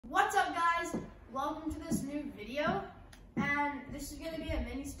What's up, guys? Welcome to this new video, and this is gonna be a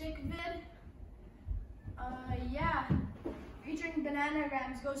mini stick vid. Yeah, featuring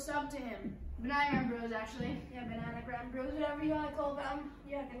Bananagrams. Go sub to him. Bananagram Bros, actually. Yeah, Bananagram Bros, whatever you wanna call them.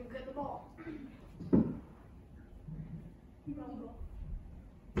 Yeah, go get the ball.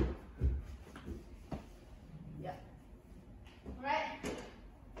 Yeah. All right.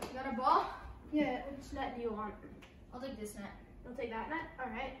 You got a ball? Yeah. Which net do you want? I'll take this net. I'll take that net.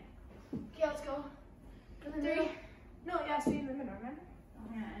 All right. Okay, let's go. Three. No, it has to be in the middle, remember?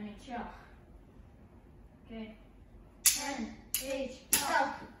 Oh, yeah, I mean, chill. Okay.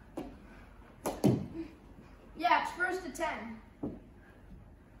 NHL. Yeah, it's first to 10.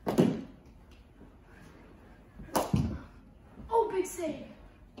 Oh, big save.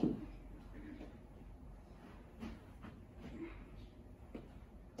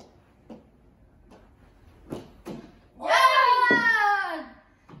 Yeah!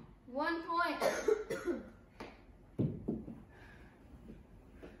 1 point.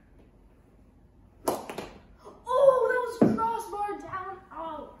 Oh, that was crossbar down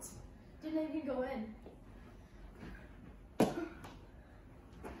out. Didn't even go in.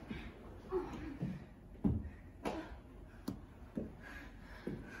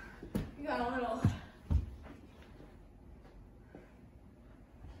 You got a little.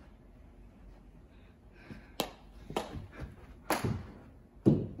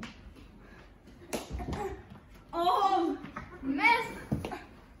 Oh, miss.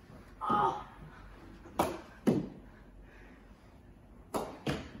 Oh.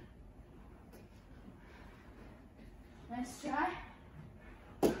 Nice try.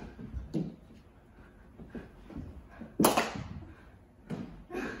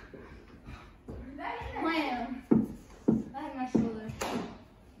 Wham. That hit my shoulder.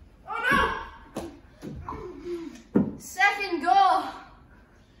 Oh no! Second goal.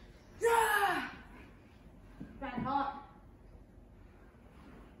 Yeah. Got hot.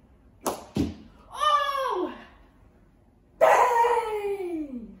 Oh!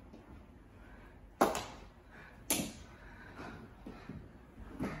 Bang!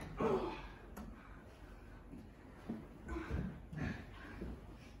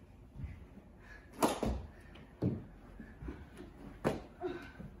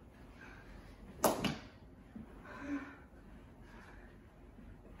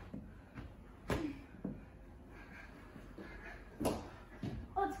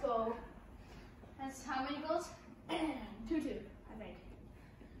 Let's go. That's how many goals? 2-2, I think.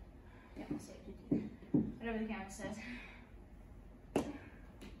 Yeah, I'll say 2-2. Whatever the camera says.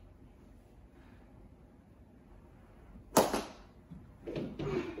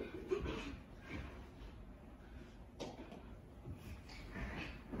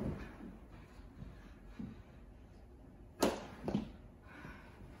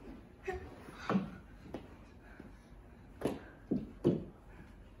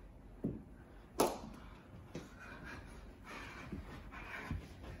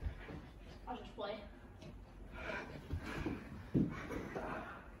 I'll just play.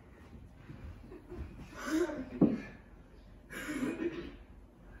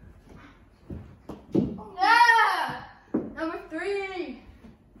 Yeah! Number 3.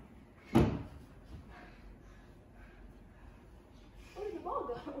 Where did the ball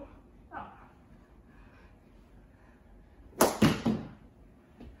go? Oh.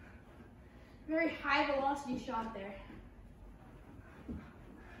 Very high velocity shot there.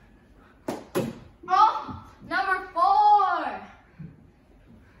 Oh, number 4.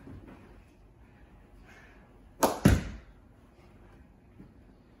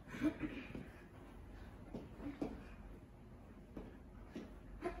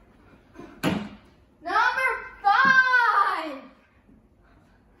 Number 5.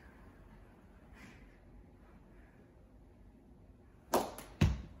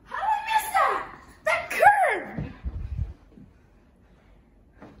 How did I miss that? That curve.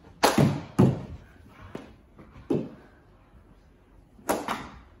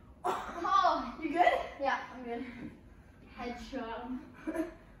 Oh, you good? Yeah, I'm good. Headshot.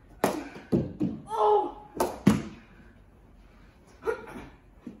 Oh!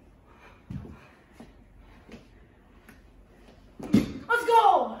 Let's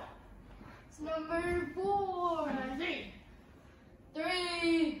go! It's number 4.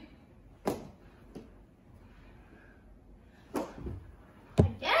 3.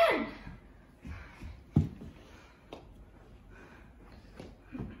 Again!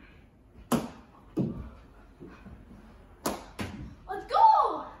 Let's go!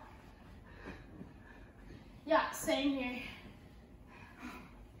 Yeah, same here.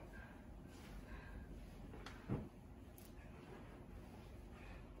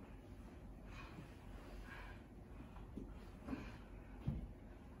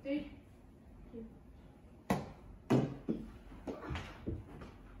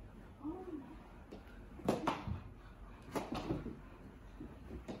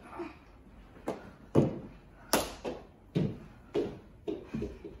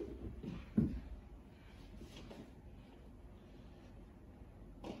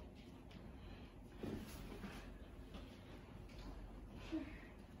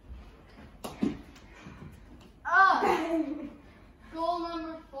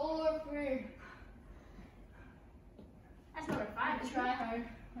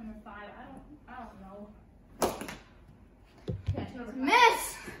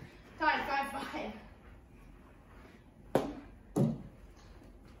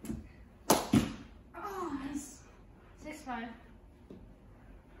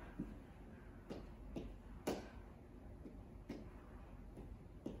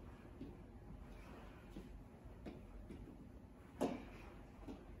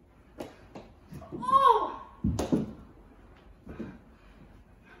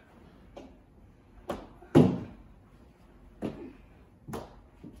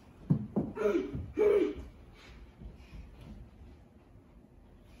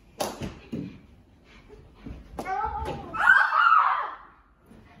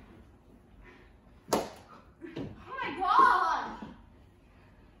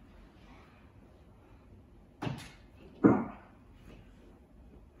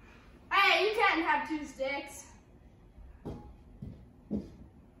 Have 2 sticks.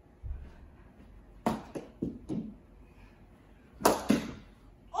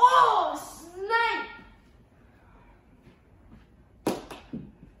 Oh, snake!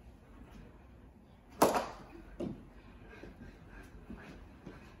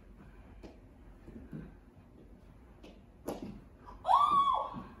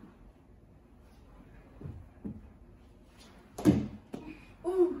 Oh!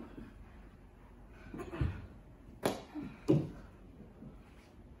 Ooh.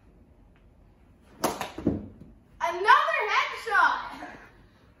 Another headshot!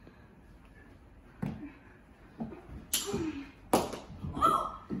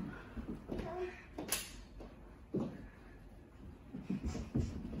 Oh.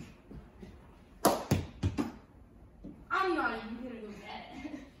 I'm not even gonna go get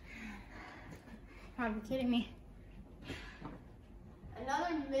it. Are you kidding me?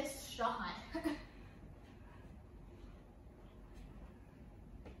 Another missed shot.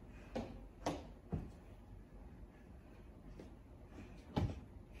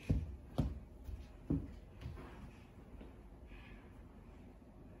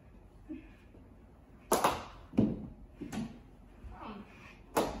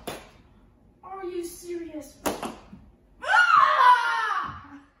 Are you serious?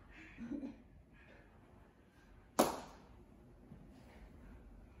 Ah!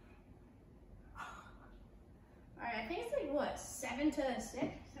 Alright, I think it's like what, 7 to 6? 7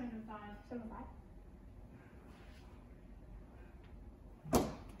 to 5. 7 to 5.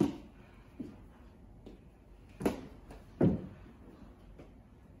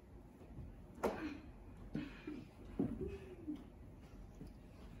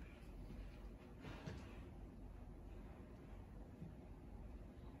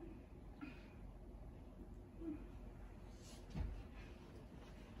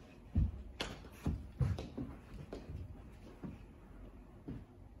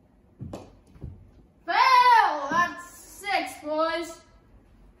 Boys.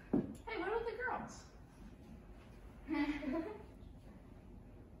 Hey, what about the girls?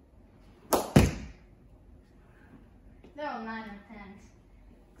 They're all 9 or 10s.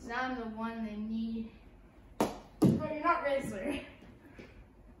 Because I'm the one they need. But you're not Rizzler.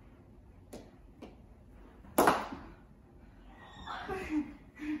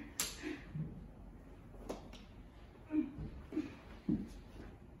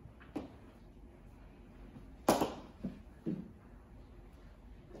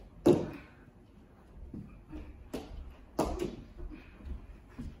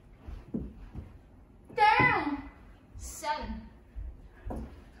 Down! 7.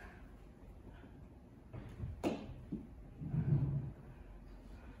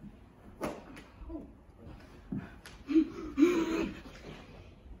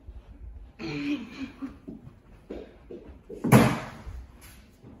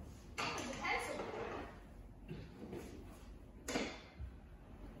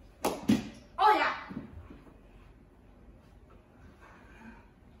 Oh yeah!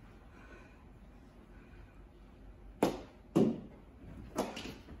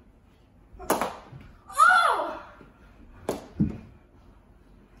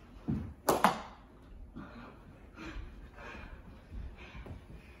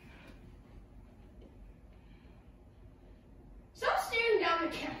 The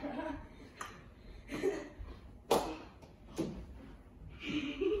camera.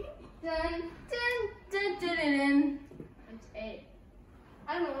 Dun, dun, dun, dun, dun, dun. That's 8. I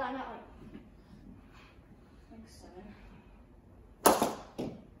don't know what I'm at, like 7.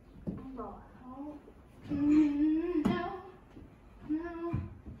 No. No. No.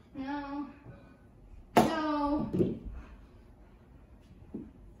 No. No.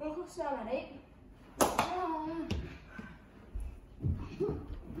 Oh, so I'm at 8. No.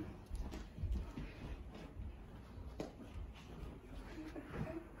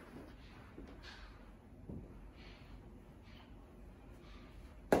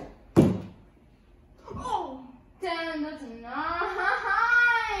 Damn, that's a 9.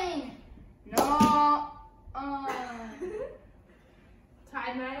 No.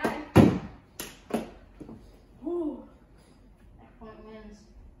 Tied 9-9. Ooh. That point wins.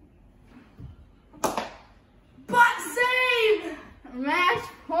 Butt save! Match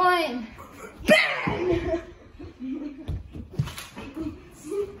point. Bang!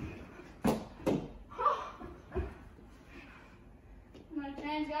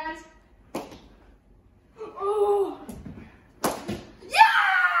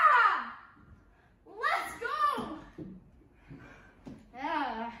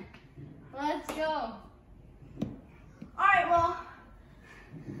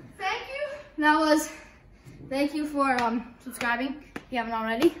 Thank you for subscribing if you haven't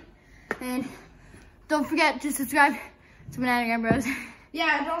already. And don't forget to subscribe to Bananagram Bros.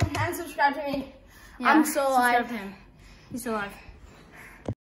 Yeah, don't and subscribe to me. Yeah, I'm still alive. Subscribe to him. He's still alive.